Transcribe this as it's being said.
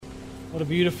What a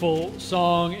beautiful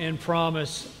song and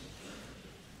promise.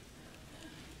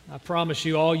 I promise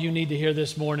you, all you need to hear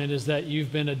this morning is that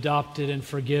you've been adopted and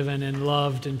forgiven and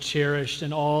loved and cherished,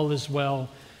 and all is well.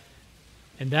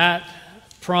 And that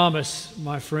promise,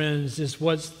 my friends, is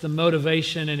what's the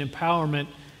motivation and empowerment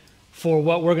for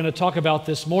what we're going to talk about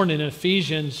this morning in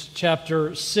Ephesians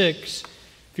chapter 6.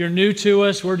 If you're new to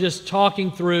us, we're just talking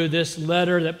through this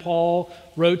letter that Paul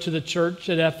wrote to the church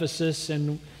at Ephesus,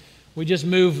 and we just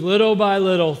move little by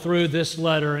little through this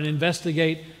letter and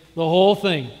investigate the whole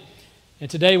thing. And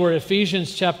today we're at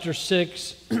Ephesians chapter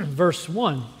 6, verse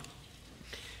 1.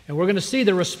 And we're going to see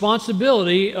the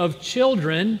responsibility of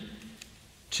children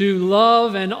to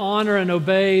love and honor and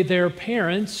obey their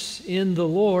parents in the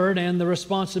Lord, and the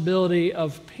responsibility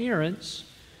of parents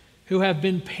who have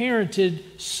been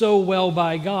parented so well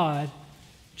by God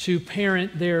to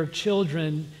parent their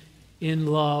children in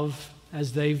love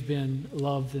as they've been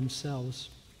loved themselves.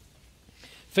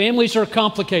 Families are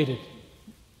complicated.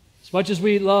 As much as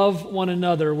we love one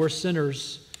another, we're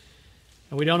sinners,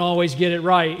 and we don't always get it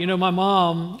right. You know, my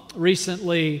mom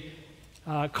recently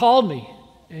called me,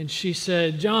 and she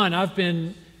said, "John, I've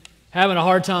been having a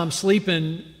hard time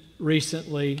sleeping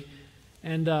recently,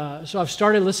 and so I've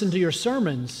started listening to your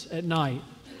sermons at night,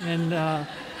 and I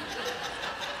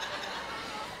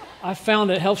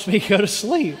found it helps me go to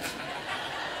sleep."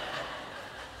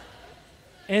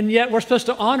 And yet we're supposed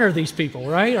to honor these people,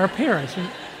 right? Our parents. And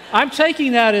I'm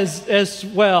taking that as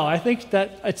well. I think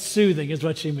that it's soothing is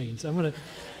what she means. I don't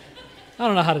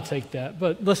know how to take that.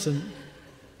 But listen,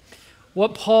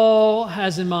 what Paul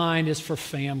has in mind is for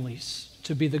families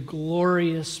to be the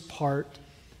glorious part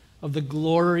of the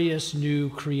glorious new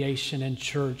creation and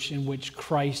church in which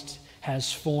Christ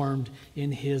has formed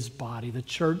in his body, the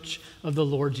church of the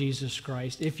Lord Jesus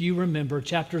Christ. If you remember,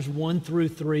 chapters 1 through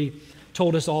 3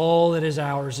 told us all that is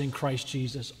ours in Christ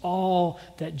Jesus, all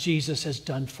that Jesus has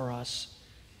done for us.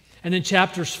 And then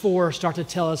chapters 4 start to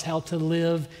tell us how to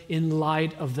live in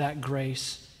light of that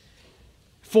grace.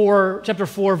 Chapter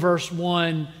 4, verse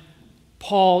 1,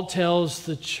 Paul tells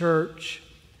the church,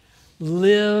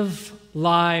 live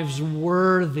lives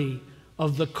worthy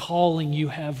of the calling you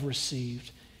have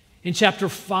received. In chapter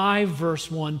 5, verse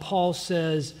 1, Paul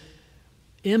says,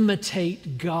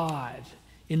 imitate God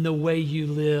in the way you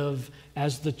live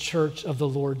as the church of the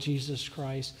Lord Jesus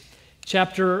Christ.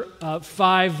 Chapter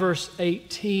 5, verse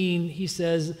 18, he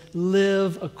says,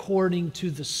 live according to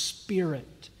the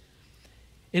Spirit.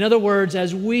 In other words,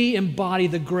 as we embody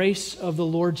the grace of the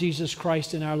Lord Jesus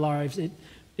Christ in our lives,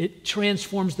 it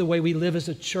transforms the way we live as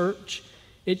a church.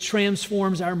 It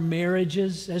transforms our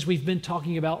marriages, as we've been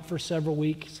talking about for several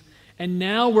weeks. And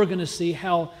now we're going to see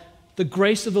how the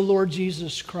grace of the Lord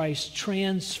Jesus Christ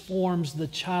transforms the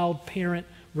child-parent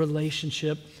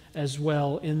relationship as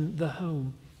well in the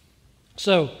home.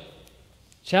 So,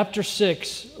 chapter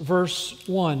 6, verse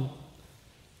 1.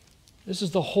 This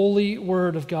is the holy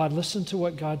word of God. Listen to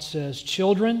what God says.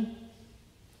 Children,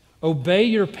 obey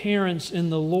your parents in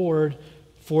the Lord,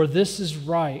 for this is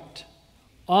right.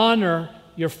 Honor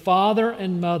your father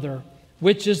and mother,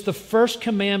 which is the first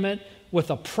commandment with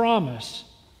a promise,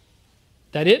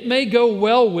 that it may go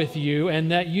well with you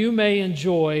and that you may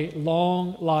enjoy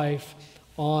long life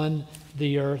on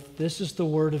the earth. This is the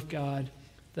word of God.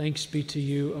 Thanks be to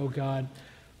you, O God.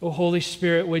 O Holy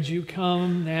Spirit, would you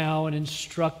come now and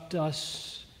instruct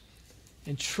us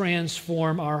and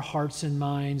transform our hearts and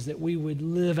minds, that we would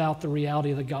live out the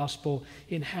reality of the gospel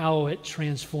in how it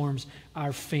transforms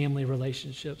our family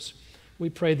relationships. We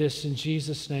pray this in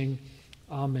Jesus' name.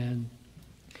 Amen.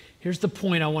 Here's the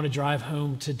point I want to drive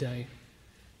home today.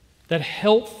 That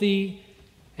healthy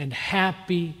and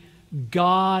happy,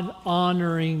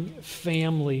 God-honoring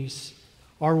families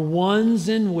are ones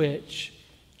in which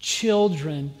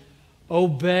children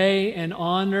obey and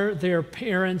honor their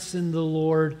parents in the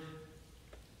Lord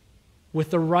with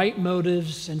the right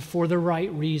motives and for the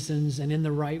right reasons and in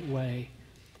the right way.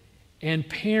 And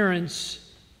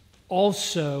parents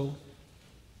also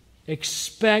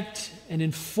expect and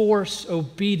enforce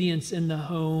obedience in the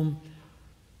home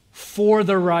for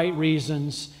the right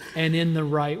reasons and in the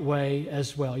right way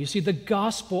as well. You see, the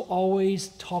gospel always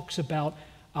talks about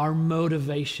our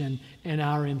motivation and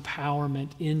our empowerment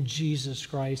in Jesus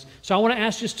Christ. So I want to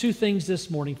ask just two things this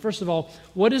morning. First of all,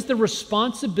 what is the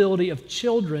responsibility of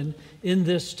children in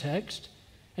this text?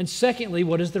 And secondly,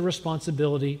 what is the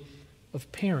responsibility of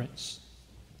parents?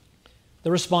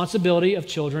 The responsibility of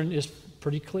children is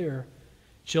pretty clear.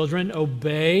 Children,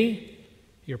 obey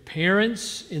your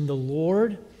parents in the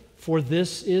Lord, for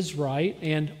this is right,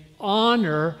 and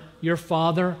honor your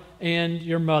father and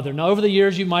your mother. Now, over the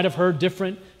years, you might have heard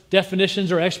different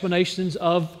definitions or explanations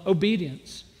of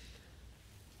obedience.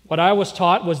 What I was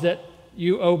taught was that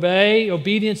you obey.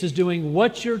 Obedience is doing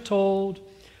what you're told,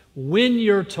 when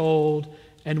you're told,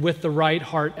 and with the right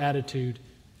heart attitude.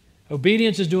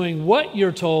 Obedience is doing what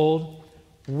you're told,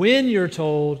 when you're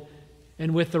told,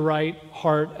 and with the right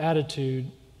heart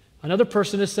attitude. Another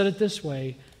person has said it this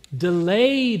way: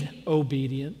 delayed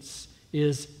obedience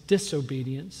is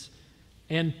disobedience,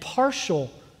 and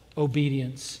partial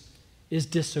obedience is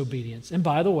disobedience. And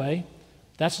by the way,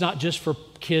 that's not just for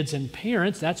kids and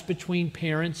parents, that's between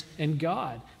parents and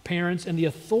God, parents and the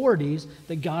authorities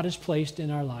that God has placed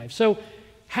in our lives. So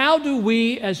how do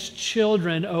we as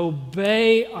children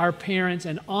obey our parents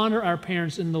and honor our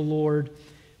parents in the Lord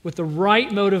with the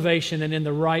right motivation and in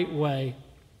the right way?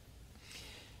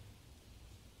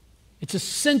 It's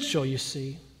essential, you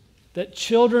see, that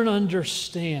children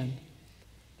understand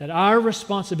that our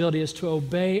responsibility is to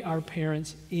obey our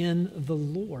parents in the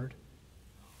Lord.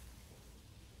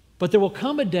 But there will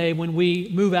come a day when we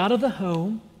move out of the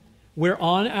home, we're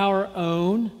on our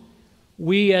own.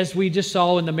 We, as we just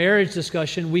saw in the marriage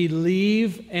discussion, we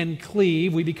leave and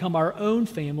cleave. We become our own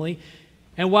family.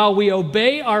 And while we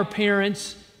obey our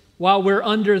parents, while we're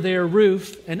under their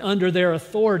roof and under their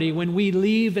authority, when we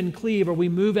leave and cleave or we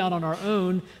move out on our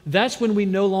own, that's when we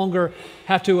no longer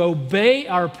have to obey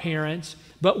our parents,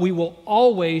 but we will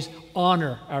always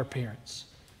honor our parents.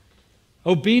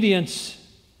 Obedience,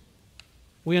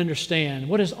 we understand.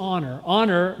 What is honor?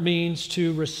 Honor means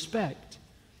to respect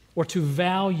or to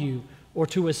value or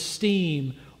to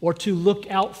esteem or to look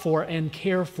out for and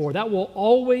care for. That will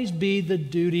always be the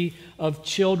duty of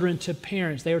children to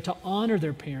parents. They are to honor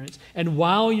their parents. And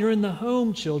while you're in the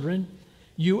home, children,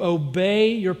 you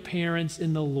obey your parents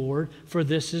in the Lord, for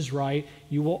this is right.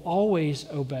 You will always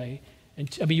obey.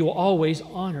 You will always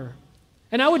honor.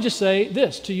 And I would just say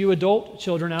this to you adult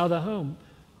children out of the home.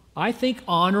 I think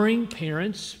honoring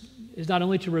parents is not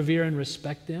only to revere and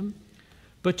respect them,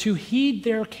 but to heed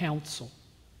their counsel.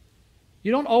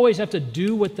 You don't always have to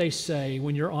do what they say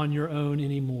when you're on your own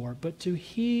anymore, but to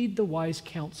heed the wise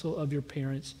counsel of your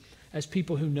parents as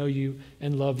people who know you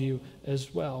and love you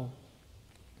as well.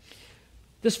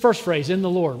 This first phrase, in the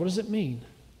Lord, what does it mean?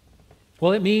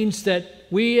 Well, it means that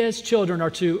we as children are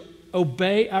to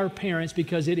obey our parents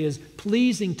because it is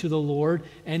pleasing to the Lord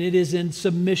and it is in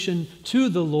submission to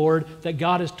the Lord that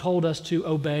God has told us to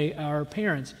obey our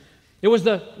parents. It was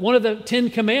one of the 10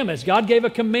 commandments. God gave a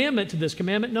commandment to this,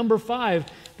 commandment number 5,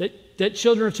 that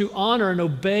children are to honor and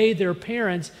obey their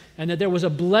parents, and that there was a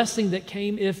blessing that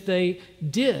came if they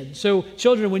did. So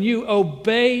children, when you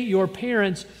obey your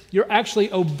parents, you're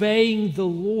actually obeying the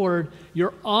Lord.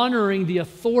 You're honoring the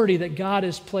authority that God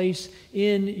has placed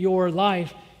in your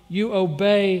life. You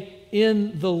obey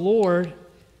in the Lord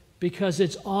because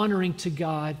it's honoring to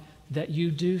God that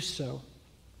you do so.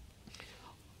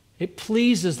 It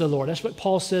pleases the Lord. That's what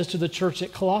Paul says to the church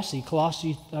at Colossians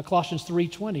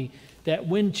 3:20, that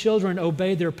when children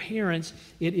obey their parents,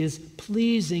 it is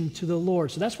pleasing to the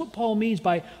Lord. So that's what Paul means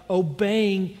by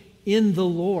obeying in the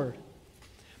Lord.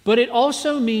 But it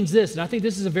also means this, and I think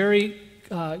this is a very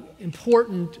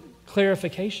important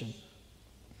clarification.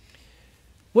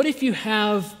 What if you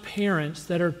have parents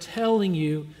that are telling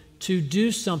you to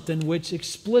do something which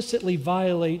explicitly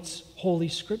violates Holy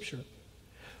Scripture?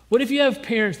 What if you have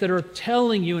parents that are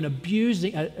telling you and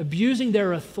abusing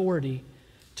their authority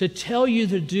to tell you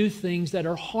to do things that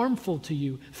are harmful to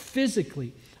you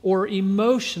physically or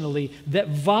emotionally, that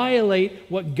violate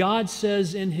what God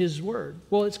says in His Word?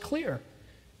 Well, it's clear.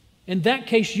 In that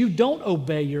case, you don't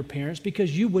obey your parents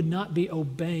because you would not be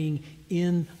obeying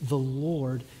in the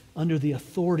Lord under the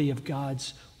authority of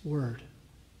God's Word.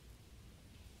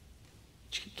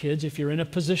 Kids, if you're in a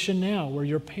position now where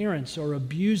your parents are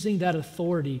abusing that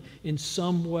authority in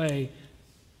some way,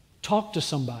 talk to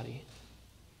somebody.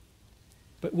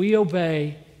 But we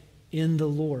obey in the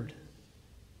Lord,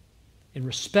 in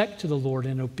respect to the Lord,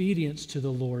 in obedience to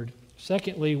the Lord.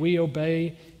 Secondly, we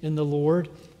obey in the Lord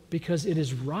because it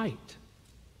is right.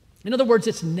 In other words,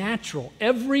 it's natural.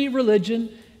 Every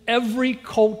religion, every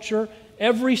culture,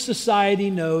 every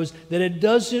society knows that it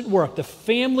doesn't work. The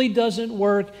family doesn't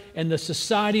work and the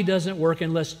society doesn't work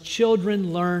unless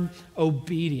children learn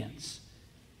obedience.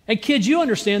 And kids, you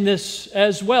understand this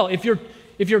as well. If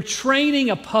you're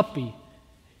training a puppy,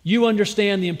 you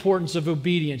understand the importance of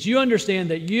obedience. You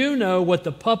understand that you know what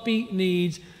the puppy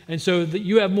needs, and so that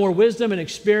you have more wisdom and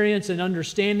experience and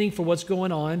understanding for what's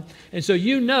going on. And so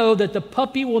you know that the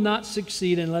puppy will not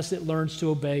succeed unless it learns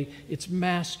to obey its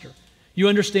master. You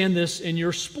understand this in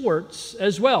your sports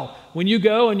as well. When you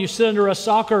go and you sit under a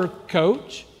soccer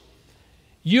coach,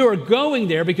 You are going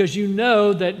there because you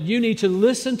know that you need to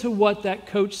listen to what that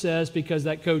coach says because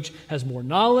that coach has more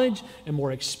knowledge and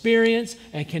more experience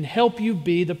and can help you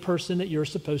be the person that you're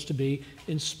supposed to be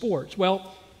in sports.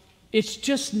 Well, it's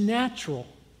just natural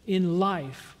in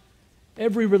life.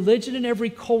 Every religion and every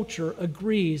culture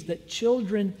agrees that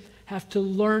children have to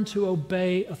learn to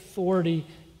obey authority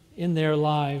in their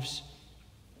lives.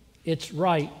 It's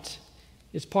right.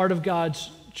 It's part of God's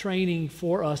training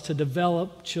for us to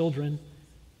develop children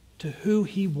to who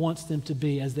He wants them to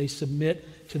be as they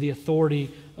submit to the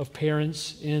authority of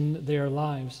parents in their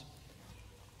lives.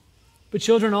 But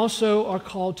children also are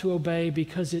called to obey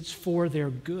because it's for their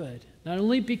good. Not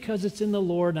only because it's in the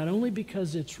Lord, not only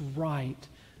because it's right,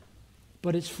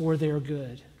 but it's for their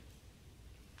good.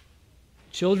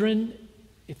 Children,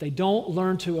 if they don't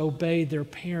learn to obey their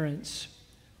parents,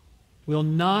 will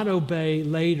not obey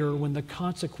later when the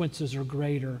consequences are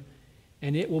greater,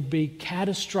 and it will be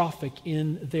catastrophic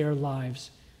in their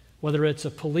lives. Whether it's a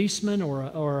policeman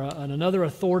or another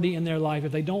authority in their life,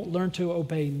 if they don't learn to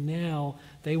obey now,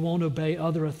 they won't obey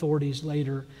other authorities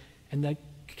later, and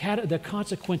the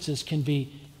consequences can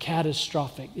be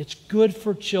catastrophic. It's good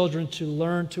for children to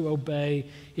learn to obey.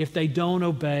 If they don't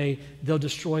obey, they'll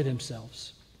destroy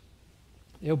themselves.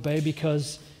 They obey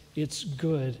because it's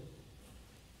good.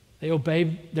 They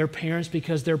obey their parents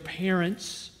because their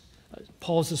parents,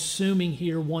 Paul's assuming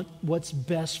here, want what's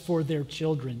best for their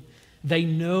children. They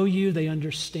know you, they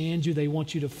understand you, they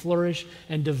want you to flourish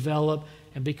and develop,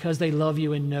 and because they love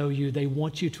you and know you, they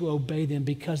want you to obey them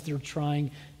because they're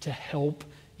trying to help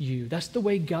you. That's the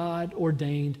way God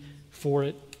ordained for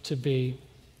it to be.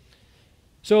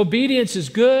 So obedience is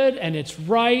good, and it's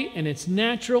right, and it's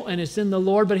natural, and it's in the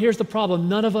Lord, but here's the problem.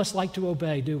 None of us like to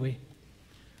obey, do we?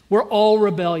 We're all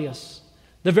rebellious.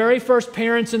 The very first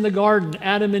parents in the garden,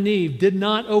 Adam and Eve, did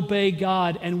not obey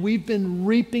God, and we've been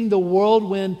reaping the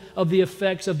whirlwind of the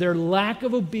effects of their lack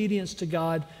of obedience to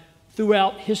God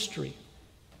throughout history.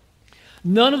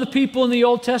 None of the people in the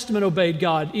Old Testament obeyed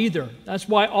God either. That's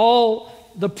why all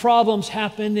the problems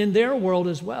happened in their world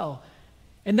as well.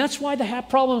 And that's why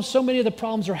so many of the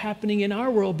problems are happening in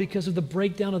our world because of the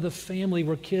breakdown of the family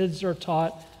where kids are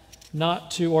taught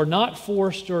not to, or not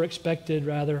forced or expected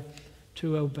rather,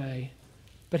 to obey.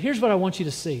 But here's what I want you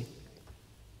to see.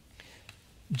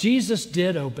 Jesus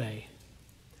did obey,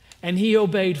 and He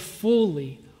obeyed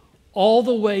fully all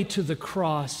the way to the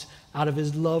cross out of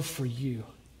His love for you.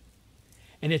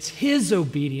 And it's His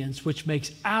obedience which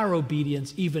makes our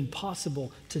obedience even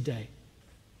possible today.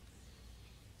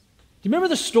 Do you remember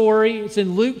the story? It's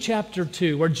in Luke chapter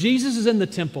 2, where Jesus is in the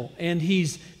temple and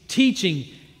He's teaching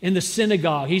in the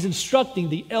synagogue. He's instructing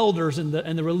the elders and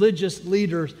the religious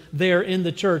leaders there in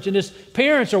the church. And His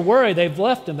parents are worried. They've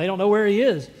left Him. They don't know where He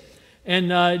is.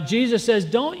 And Jesus says,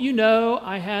 "Don't you know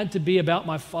I had to be about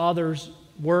my Father's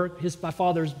work, my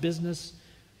Father's business?"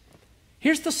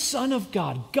 Here's the Son of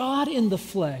God, God in the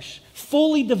flesh,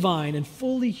 fully divine and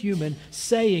fully human,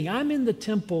 saying, "I'm in the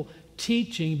temple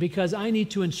teaching because I need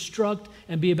to instruct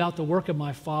and be about the work of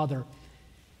my Father."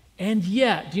 And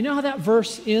yet, do you know how that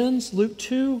verse ends? Luke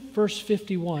 2, verse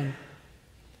 51.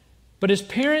 "But His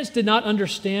parents did not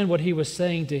understand what He was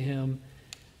saying to Him.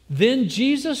 Then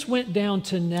Jesus went down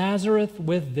to Nazareth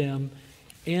with them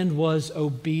and was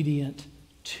obedient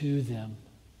to them."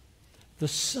 The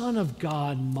Son of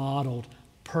God modeled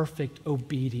perfect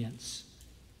obedience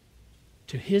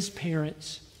to His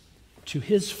parents, to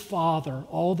His Father,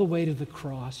 all the way to the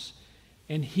cross.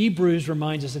 And Hebrews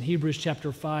reminds us in Hebrews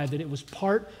chapter 5 that it was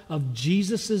part of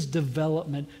Jesus'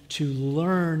 development to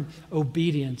learn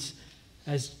obedience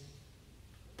as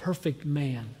perfect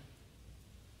man.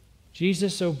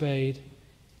 Jesus obeyed,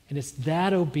 and it's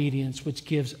that obedience which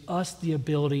gives us the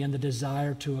ability and the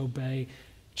desire to obey.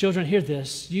 Children, hear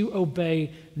this. You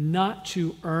obey not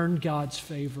to earn God's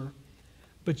favor,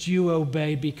 but you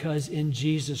obey because in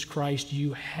Jesus Christ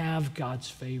you have God's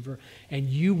favor, and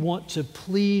you want to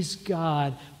please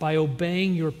God by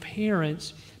obeying your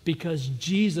parents because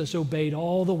Jesus obeyed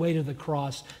all the way to the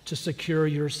cross to secure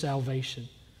your salvation.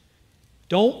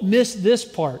 Don't miss this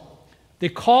part. The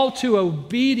call to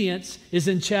obedience is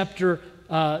in chapter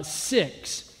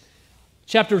 6.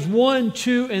 Chapters 1,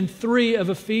 2, and 3 of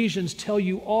Ephesians tell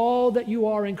you all that you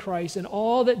are in Christ and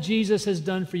all that Jesus has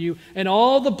done for you and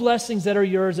all the blessings that are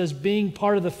yours as being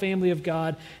part of the family of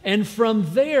God. And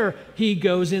from there, he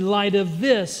goes, in light of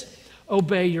this,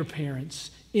 obey your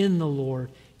parents in the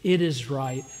Lord. It is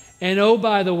right. And oh,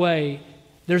 by the way,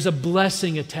 there's a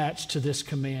blessing attached to this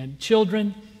command.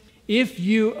 Children, if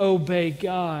you obey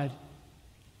God,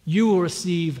 you will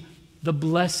receive the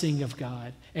blessing of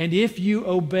God. And if you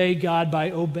obey God by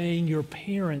obeying your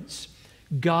parents,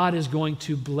 God is going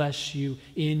to bless you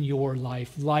in your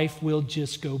life. Life will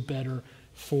just go better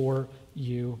for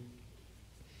you.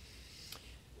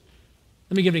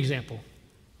 Let me give an example.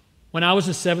 When I was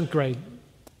in 7th grade,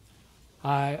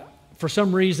 for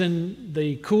some reason,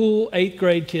 the cool 8th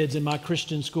grade kids in my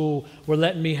Christian school were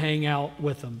letting me hang out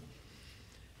with them.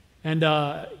 And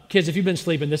kids, if you've been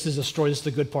sleeping, this is a story. This is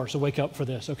the good part, so wake up for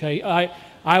this, okay?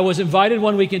 I was invited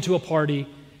one weekend to a party,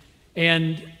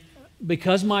 and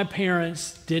because my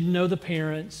parents didn't know the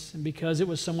parents, and because it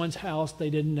was someone's house they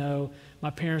didn't know, my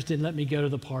parents didn't let me go to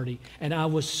the party. And I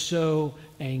was so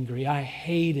angry. I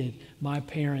hated my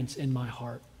parents in my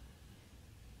heart.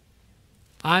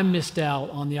 I missed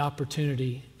out on the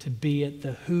opportunity to be at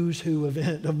the who's who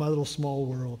event of my little small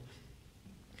world.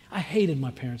 I hated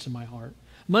my parents in my heart.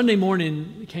 Monday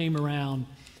morning came around,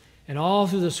 and all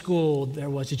through the school there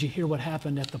was, did you hear what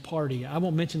happened at the party? I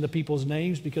won't mention the people's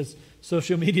names because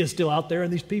social media is still out there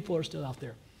and these people are still out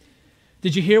there.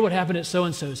 Did you hear what happened at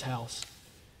so-and-so's house?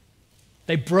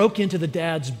 They broke into the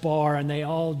dad's bar and they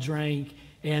all drank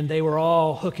and they were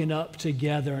all hooking up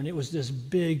together, and it was this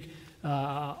big,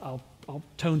 I'll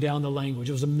tone down the language,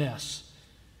 it was a mess.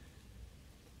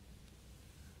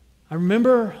 I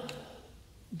remember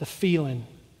the feeling,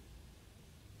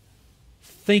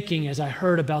 thinking as I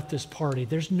heard about this party,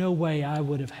 there's no way I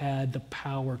would have had the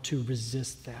power to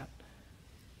resist that.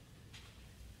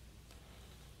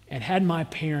 And had my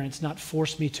parents not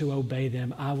forced me to obey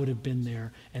them, I would have been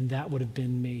there, and that would have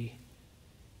been me.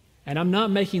 And I'm not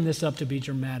making this up to be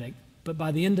dramatic, but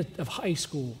by the end of high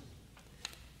school,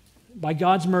 by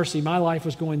God's mercy, my life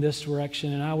was going this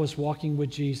direction, and I was walking with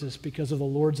Jesus because of the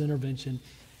Lord's intervention.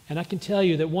 And I can tell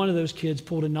you that one of those kids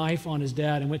pulled a knife on his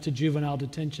dad and went to juvenile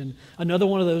detention. Another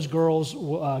one of those girls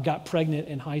got pregnant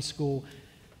in high school.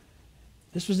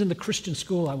 This was in the Christian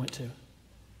school I went to.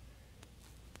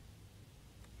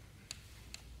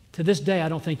 To this day, I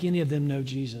don't think any of them know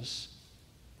Jesus.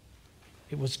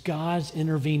 It was God's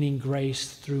intervening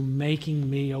grace through making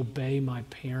me obey my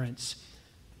parents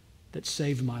that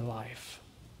saved my life.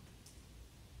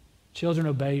 Children,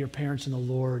 obey your parents in the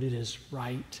Lord. It is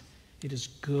right. It is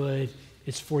good.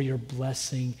 It's for your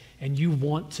blessing. And you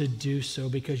want to do so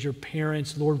because your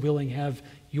parents, Lord willing, have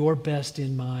your best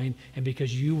in mind, and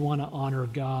because you want to honor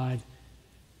God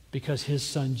because his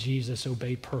son Jesus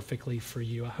obeyed perfectly for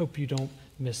you. I hope you don't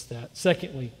miss that.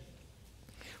 Secondly,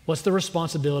 what's the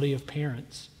responsibility of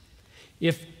parents?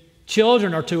 If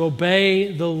children are to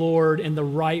obey the Lord in the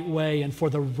right way and for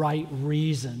the right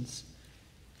reasons,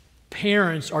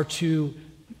 parents are to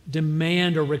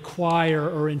demand or require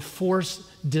or enforce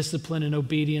discipline and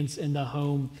obedience in the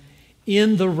home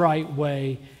in the right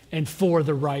way and for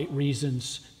the right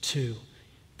reasons too.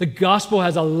 The gospel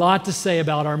has a lot to say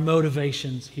about our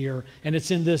motivations here, and it's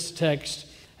in this text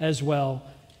as well.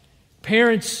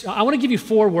 Parents, I want to give you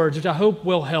 4 words which I hope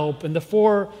will help, and the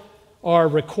 4 are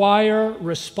require,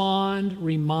 respond,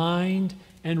 remind,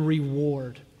 and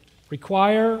reward.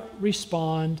 Require,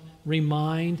 respond,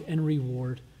 remind, and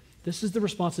reward. This is the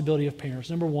responsibility of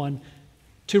parents. Number 1,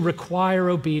 to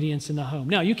require obedience in the home.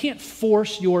 Now, you can't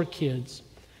force your kids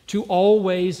to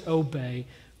always obey,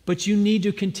 but you need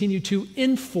to continue to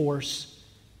enforce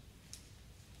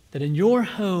that in your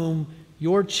home,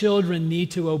 your children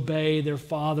need to obey their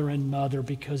father and mother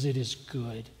because it is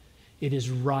good, it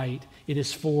is right, it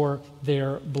is for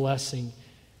their blessing.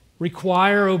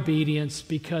 Require obedience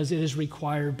because it is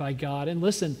required by God. And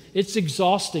listen, it's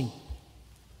exhausting.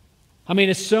 I mean,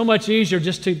 it's so much easier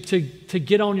just to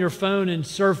get on your phone and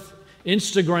surf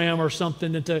Instagram or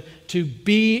something than to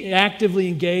be actively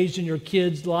engaged in your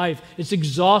kid's life. It's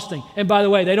exhausting. And by the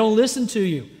way, they don't listen to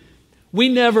you. We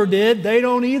never did. They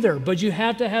don't either. But you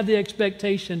have to have the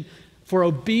expectation for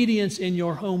obedience in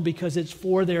your home because it's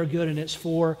for their good and it's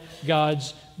for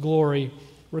God's glory.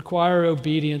 Require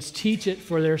obedience. Teach it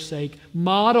for their sake.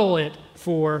 Model it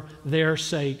for their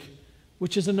sake,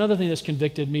 which is another thing that's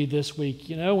convicted me this week.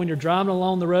 You know, when you're driving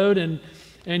along the road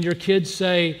and your kids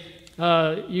say,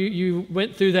 you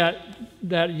went through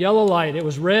that yellow light, it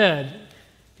was red,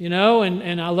 you know,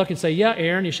 and I look and say, yeah,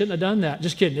 Aaron, you shouldn't have done that.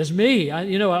 Just kidding, it's me.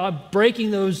 I'm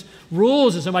breaking those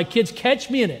rules, and so my kids catch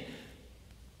me in it.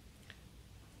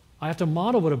 I have to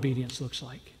model what obedience looks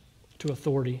like to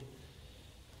authority.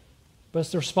 But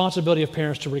it's the responsibility of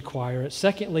parents to require it.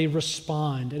 Secondly,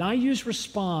 respond. And I use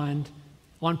respond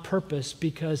on purpose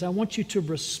because I want you to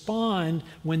respond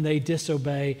when they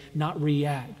disobey, not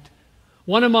react.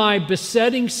 One of my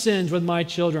besetting sins with my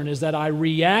children is that I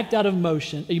react out of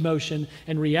emotion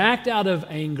and react out of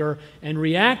anger and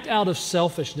react out of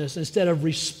selfishness instead of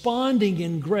responding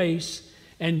in grace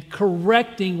and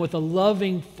correcting with a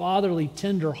loving, fatherly,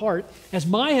 tender heart, as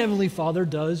my Heavenly Father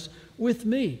does with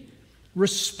me.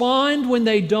 Respond when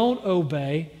they don't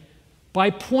obey by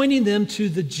pointing them to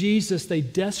the Jesus they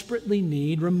desperately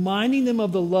need, reminding them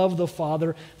of the love of the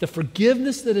Father, the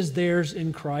forgiveness that is theirs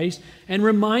in Christ, and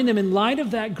remind them in light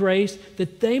of that grace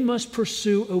that they must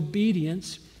pursue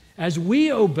obedience as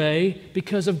we obey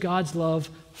because of God's love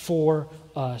for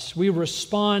us. We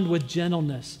respond with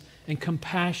gentleness and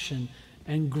compassion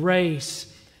and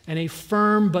grace and a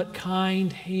firm but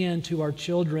kind hand to our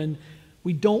children.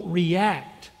 We don't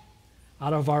react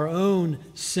out of our own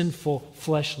sinful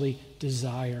fleshly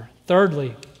desire.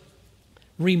 Thirdly,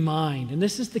 remind. And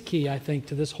this is the key, I think,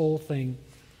 to this whole thing.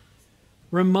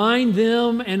 Remind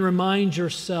them and remind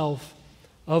yourself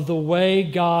of the way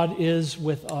God is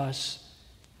with us.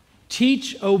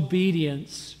 Teach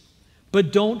obedience,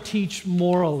 but don't teach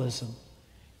moralism.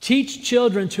 Teach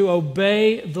children to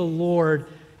obey the Lord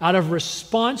out of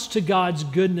response to God's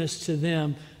goodness to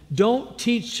them. Don't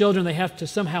teach children they have to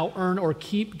somehow earn or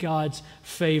keep God's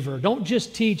favor. Don't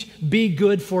just teach be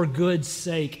good for good's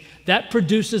sake. That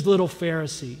produces little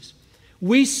Pharisees.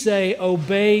 We say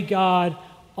obey God,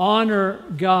 honor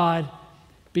God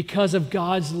because of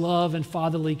God's love and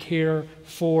fatherly care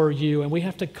for you. And we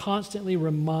have to constantly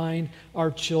remind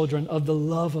our children of the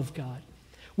love of God.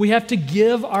 We have to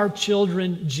give our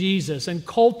children Jesus and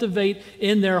cultivate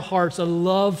in their hearts a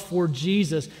love for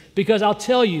Jesus. Because I'll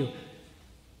tell you,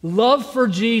 love for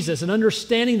Jesus and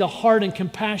understanding the heart and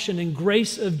compassion and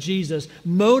grace of Jesus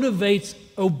motivates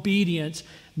obedience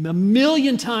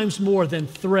 1,000,000 times more than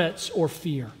threats or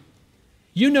fear.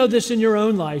 You know this in your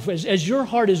own life. As your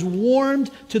heart is warmed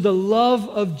to the love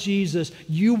of Jesus,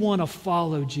 you want to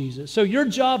follow Jesus. So your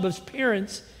job as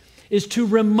parents is to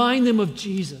remind them of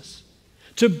Jesus,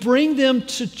 to bring them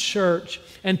to church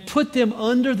and put them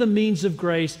under the means of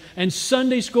grace and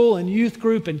Sunday school and youth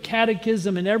group and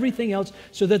catechism and everything else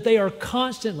so that they are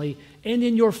constantly, and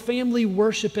in your family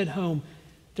worship at home,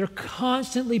 they're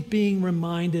constantly being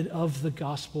reminded of the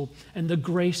gospel and the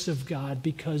grace of God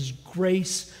because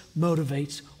grace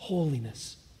motivates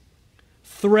holiness.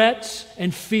 Threats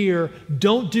and fear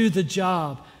don't do the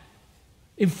job.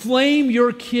 Inflame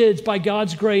your kids by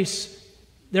God's grace,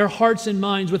 their hearts and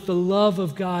minds with the love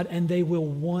of God, and they will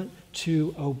want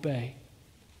to obey.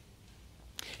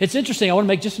 It's interesting. I want to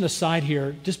make just an aside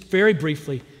here, just very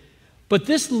briefly. But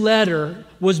this letter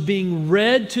was being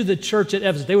read to the church at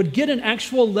Ephesus. They would get an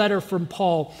actual letter from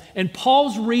Paul, and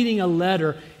Paul's reading a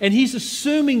letter, and he's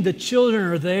assuming the children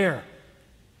are there.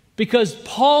 Because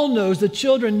Paul knows the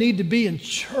children need to be in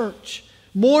church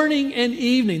morning and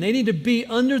evening. They need to be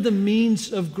under the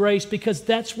means of grace because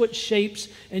that's what shapes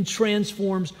and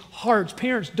transforms hearts.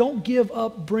 Parents, don't give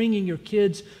up bringing your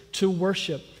kids to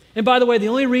worship. And by the way, the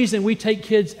only reason we take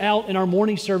kids out in our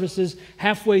morning services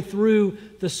halfway through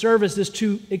the service is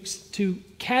to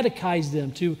catechize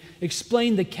them, to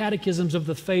explain the catechisms of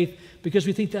the faith, because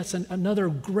we think that's another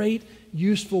great,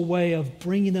 useful way of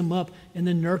bringing them up in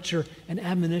the nurture and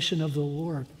admonition of the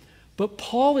Lord. But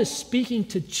Paul is speaking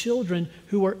to children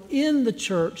who are in the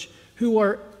church, who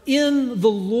are in the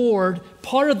Lord,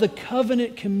 part of the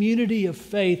covenant community of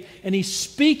faith, and he's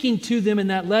speaking to them in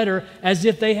that letter as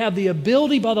if they have the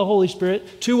ability by the Holy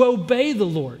Spirit to obey the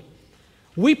Lord.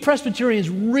 We Presbyterians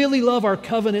really love our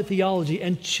covenant theology,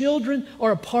 and children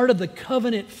are a part of the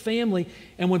covenant family.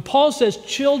 And when Paul says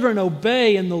children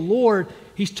obey in the Lord,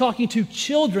 he's talking to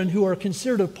children who are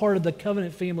considered a part of the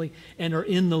covenant family and are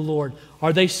in the Lord.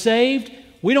 Are they saved?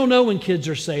 We don't know when kids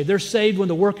are saved. They're saved when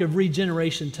the work of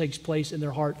regeneration takes place in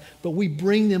their heart. But we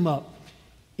bring them up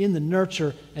in the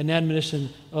nurture and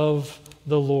admonition of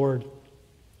the Lord.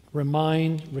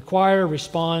 Remind, require,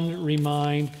 respond,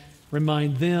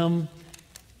 remind them,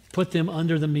 put them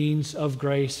under the means of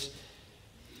grace.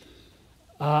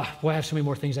 I have so many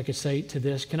more things I could say to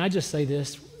this. Can I just say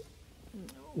this?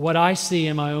 What I see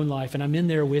in my own life, and I'm in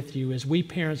there with you, is we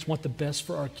parents want the best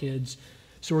for our kids.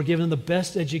 So we're giving them the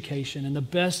best education and the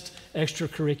best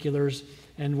extracurriculars,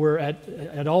 and we're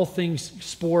at all things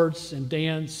sports and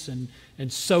dance and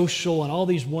social and all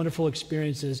these wonderful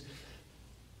experiences.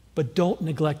 But don't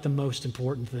neglect the most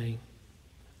important thing.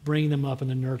 Bring them up in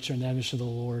the nurture and admonition of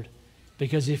the Lord.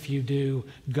 Because if you do,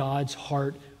 God's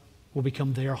heart will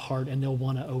become their heart, and they'll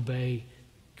want to obey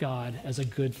God as a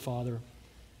good father.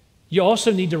 You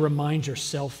also need to remind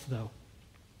yourself, though.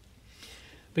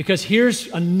 Because here's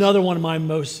another one of my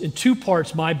in two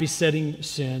parts, my besetting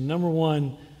sin. Number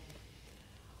one,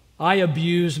 I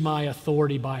abuse my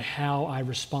authority by how I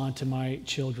respond to my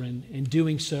children, in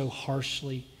doing so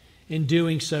harshly, in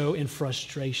doing so in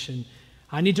frustration.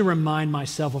 I need to remind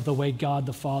myself of the way God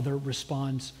the Father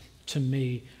responds to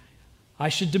me. I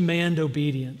should demand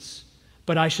obedience,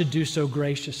 but I should do so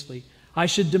graciously. I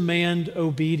should demand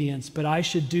obedience, but I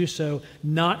should do so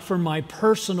not for my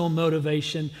personal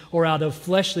motivation or out of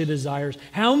fleshly desires.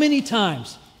 How many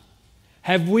times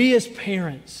have we as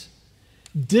parents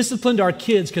disciplined our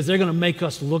kids because they're going to make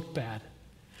us look bad?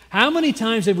 How many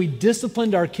times have we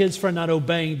disciplined our kids for not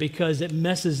obeying because it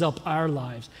messes up our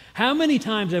lives? How many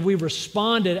times have we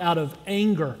responded out of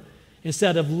anger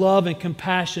instead of love and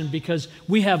compassion because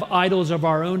we have idols of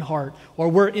our own heart, or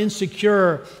we're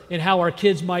insecure in how our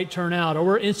kids might turn out, or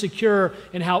we're insecure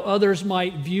in how others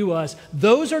might view us?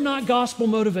 Those are not gospel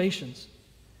motivations.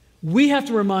 We have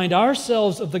to remind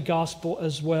ourselves of the gospel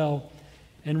as well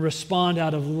and respond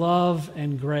out of love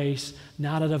and grace,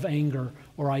 not out of anger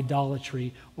or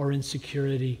idolatry or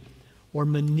insecurity, or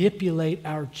manipulate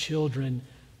our children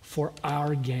for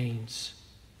our gains.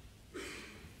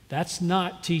 That's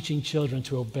not teaching children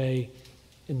to obey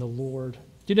in the Lord.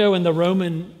 You know, in the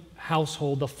Roman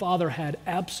household, the father had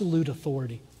absolute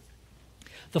authority.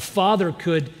 The father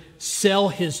could sell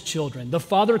his children. The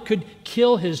father could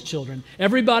kill his children.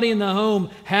 Everybody in the home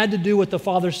had to do what the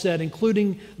father said,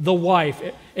 including the wife.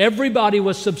 Everybody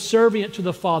was subservient to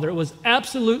the father. It was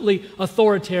absolutely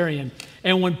authoritarian.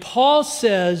 And when Paul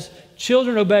says,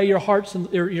 children, obey your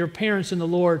parents in the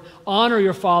Lord, honor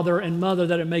your father and mother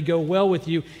that it may go well with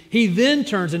you, he then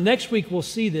turns, and next week we'll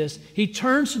see this, he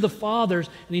turns to the fathers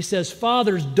and he says,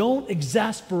 fathers, don't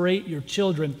exasperate your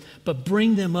children, but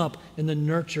bring them up in the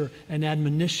nurture and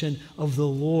admonition of the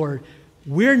Lord.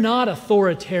 We're not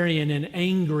authoritarian and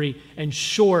angry and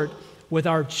short with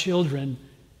our children.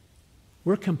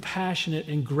 We're compassionate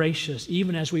and gracious,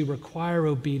 even as we require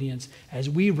obedience, as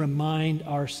we remind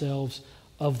ourselves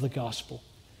of the gospel.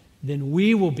 Then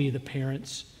we will be the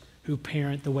parents who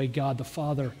parent the way God the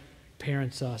Father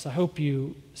parents us. I hope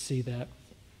you see that.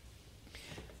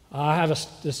 I have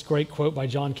this great quote by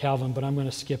John Calvin, but I'm going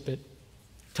to skip it.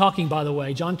 Talking, by the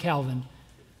way, John Calvin,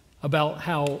 about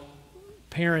how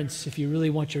parents, if you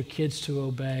really want your kids to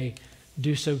obey,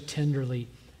 do so tenderly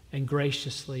and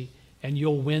graciously, and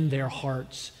you'll win their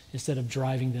hearts instead of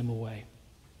driving them away.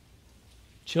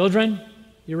 Children,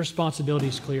 your responsibility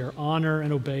is clear. Honor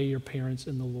and obey your parents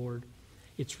in the Lord.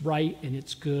 It's right and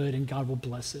it's good, and God will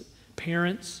bless it.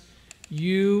 Parents,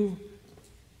 you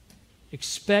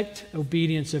expect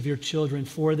obedience of your children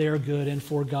for their good and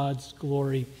for God's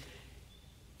glory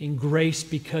in grace,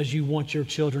 because you want your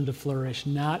children to flourish,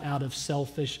 not out of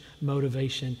selfish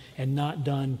motivation and not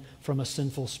done from a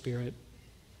sinful spirit.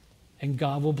 And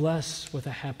God will bless with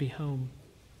a happy home.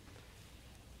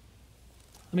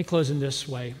 Let me close in this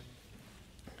way.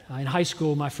 In high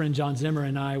school, my friend John Zimmer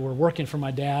and I were working for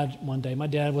my dad one day. My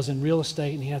dad was in real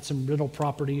estate, and he had some rental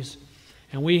properties.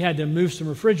 And we had to move some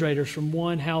refrigerators from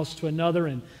one house to another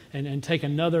and take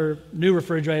another new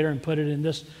refrigerator and put it in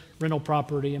this rental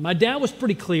property. And my dad was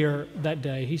pretty clear that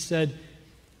day. He said,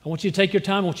 I want you to take your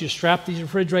time. I want you to strap these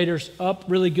refrigerators up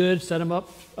really good, set them up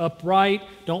upright.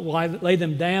 Don't lay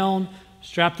them down.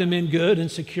 Strap them in good and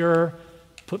secure.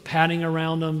 Put padding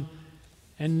around them.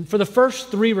 And for the first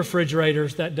 3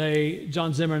 refrigerators that day,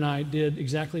 John Zimmer and I did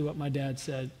exactly what my dad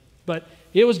said. But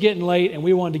it was getting late, and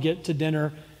we wanted to get to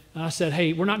dinner. And I said,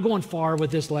 hey, we're not going far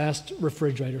with this last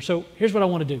refrigerator. So here's what I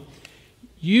want to do.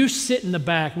 You sit in the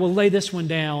back. We'll lay this one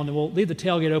down, and we'll leave the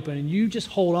tailgate open, and you just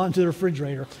hold on to the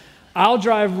refrigerator. I'll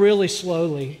drive really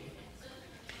slowly,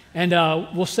 and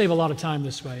we'll save a lot of time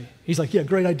this way. He's like, yeah,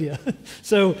 great idea.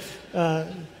 So,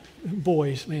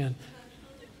 boys, man.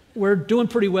 We're doing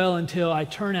pretty well until I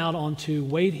turn out onto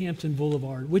Wade Hampton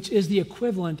Boulevard, which is the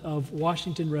equivalent of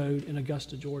Washington Road in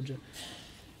Augusta, Georgia.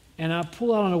 And I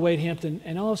pull out onto Wade Hampton,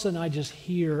 and all of a sudden I just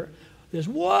hear this,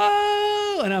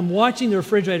 whoa! And I'm watching the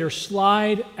refrigerator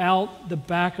slide out the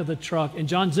back of the truck, and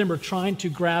John Zimmer trying to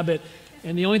grab it.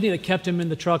 And the only thing that kept him in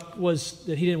the truck was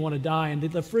that he didn't want to die. And the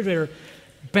refrigerator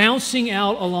bouncing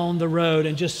out along the road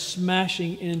and just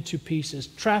smashing into pieces.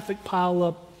 Traffic pile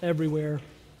up everywhere.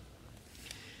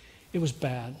 It was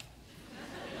bad.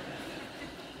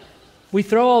 We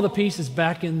throw all the pieces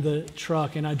back in the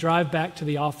truck, and I drive back to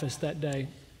the office that day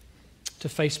to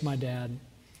face my dad.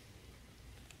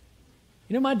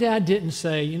 You know, my dad didn't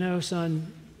say, you know,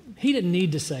 son, he didn't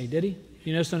need to say, did he?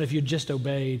 You know, son, if you just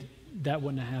obeyed, that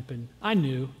wouldn't have happened. I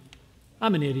knew.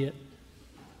 I'm an idiot.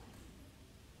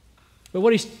 But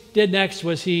what he did next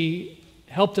was he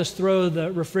helped us throw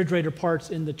the refrigerator parts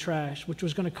in the trash, which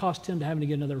was going to cost him to having to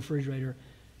get another refrigerator.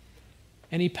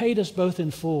 And he paid us both in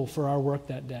full for our work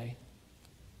that day.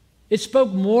 It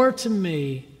spoke more to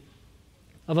me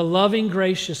of a loving,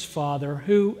 gracious Father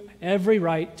who every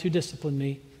right to discipline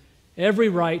me, every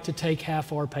right to take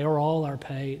half our pay or all our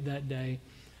pay that day,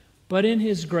 but in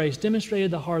his grace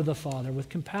demonstrated the heart of the Father with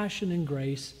compassion and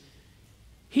grace.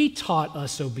 He taught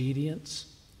us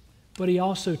obedience, but he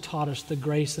also taught us the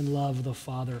grace and love of the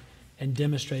Father and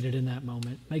demonstrated in that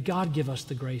moment. May God give us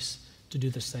the grace to do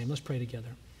the same. Let's pray together.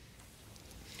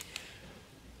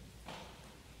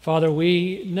 Father,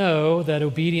 we know that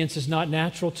obedience is not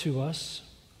natural to us,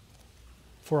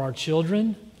 for our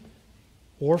children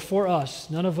or for us.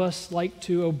 None of us like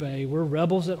to obey. We're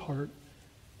rebels at heart.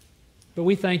 But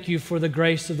we thank you for the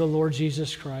grace of the Lord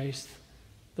Jesus Christ,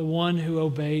 the one who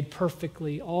obeyed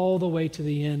perfectly all the way to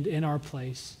the end in our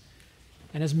place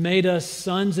and has made us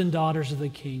sons and daughters of the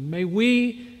King. May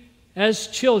we, as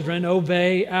children,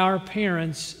 obey our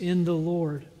parents in the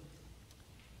Lord,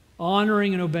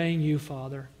 honoring and obeying you,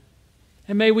 Father.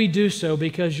 And may we do so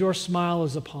because your smile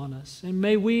is upon us. And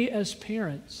may we, as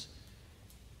parents,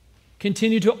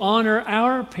 continue to honor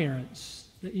our parents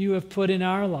that you have put in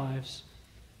our lives.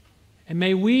 And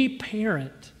may we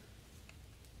parent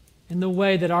in the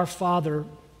way that our Father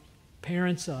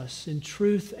parents us, in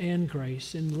truth and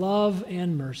grace, in love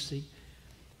and mercy.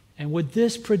 And would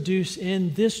this produce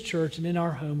in this church and in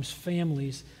our homes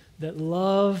families that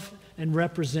love and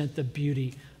represent the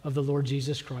beauty of the Lord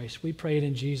Jesus Christ? We pray it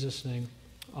in Jesus' name.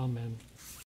 Amen.